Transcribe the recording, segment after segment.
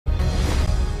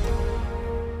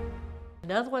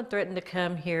Another one threatened to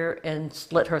come here and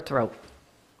slit her throat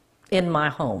in my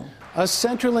home. A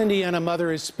Central Indiana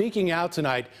mother is speaking out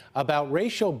tonight about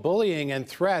racial bullying and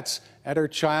threats at her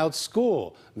child's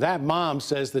school. That mom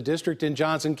says the district in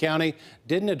Johnson County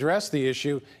didn't address the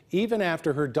issue even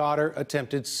after her daughter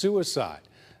attempted suicide.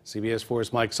 CBS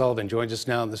 4's Mike Sullivan joins us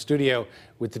now in the studio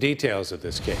with the details of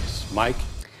this case. Mike?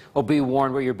 Well, be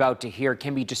warned, what you're about to hear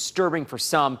can be disturbing for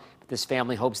some, but this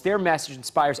family hopes their message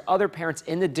inspires other parents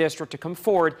in the district to come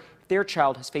forward if their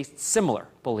child has faced similar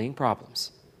bullying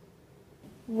problems.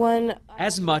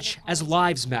 As much as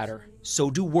lives matter, so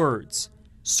do words.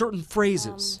 Certain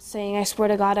phrases saying, "I swear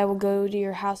to God, I will go to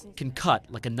your house," can cut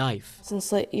like a knife. and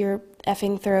slit your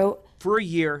effing throat. For a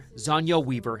year, Zanya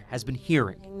Weaver has been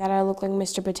hearing That I look like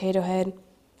Mr. Potato Head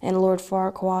and Lord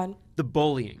Farquaad. the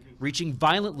bullying reaching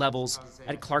violent levels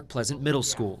at Clark Pleasant Middle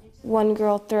School. One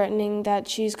girl threatening that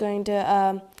she's going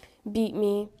to beat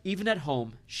me. Even at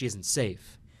home, she isn't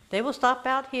safe. They will stop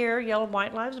out here yelling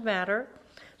White Lives Matter.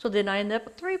 So then I end up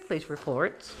with 3 police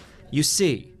reports. You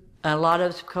see, A lot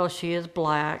of it's because she is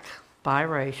black,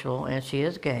 biracial, and she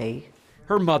is gay.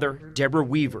 her mother, Deborah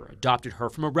Weaver, adopted her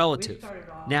from a relative.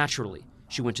 Naturally,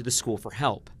 she went to the school for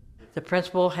help. The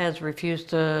principal has refused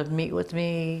to meet with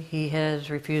me. He has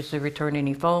refused to return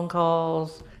any phone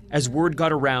calls. As word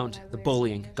got around, the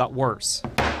bullying got worse.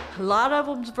 A lot of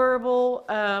them's verbal.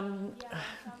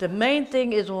 The main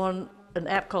thing is on an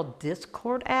app called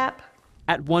Discord app.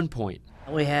 At one point,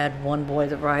 We had one boy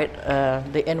that write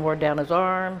the N-word down his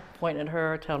arm, pointing at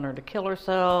her, telling her to kill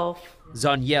herself.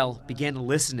 Zanyel began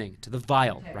listening to the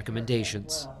vile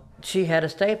recommendations. She had a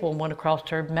staple and went across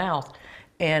her mouth,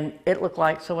 and it looked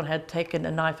like someone had taken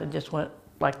a knife and just went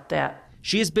like that.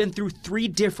 She has been through 3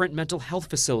 different mental health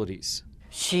facilities.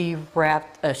 She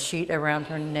wrapped a sheet around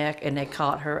her neck, and they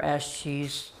caught her as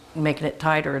she's making it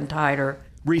tighter and tighter.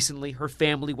 Recently, her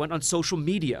family went on social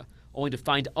media, only to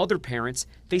find other parents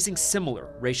facing similar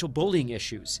racial bullying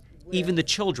issues, even the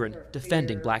children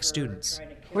defending black students.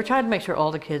 We're trying to make sure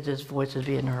all the kids' voices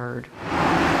being heard.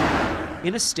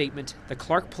 In a statement, the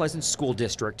Clark Pleasant School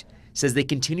District says they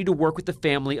continue to work with the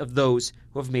family of those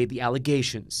who have made the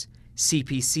allegations.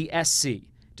 CPCSC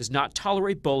does not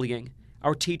tolerate bullying.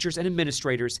 Our teachers and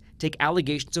administrators take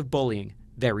allegations of bullying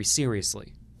very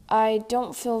seriously. I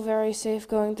don't feel very safe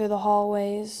going through the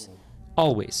hallways.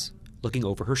 Always looking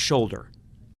over her shoulder.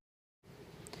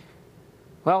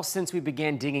 Well, since we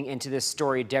began digging into this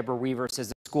story, Deborah Weaver says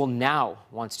the school now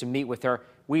wants to meet with her.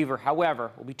 Weaver,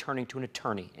 however, will be turning to an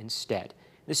attorney instead.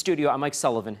 In the studio, I'm Mike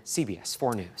Sullivan, CBS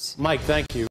 4 News. Mike, thank you.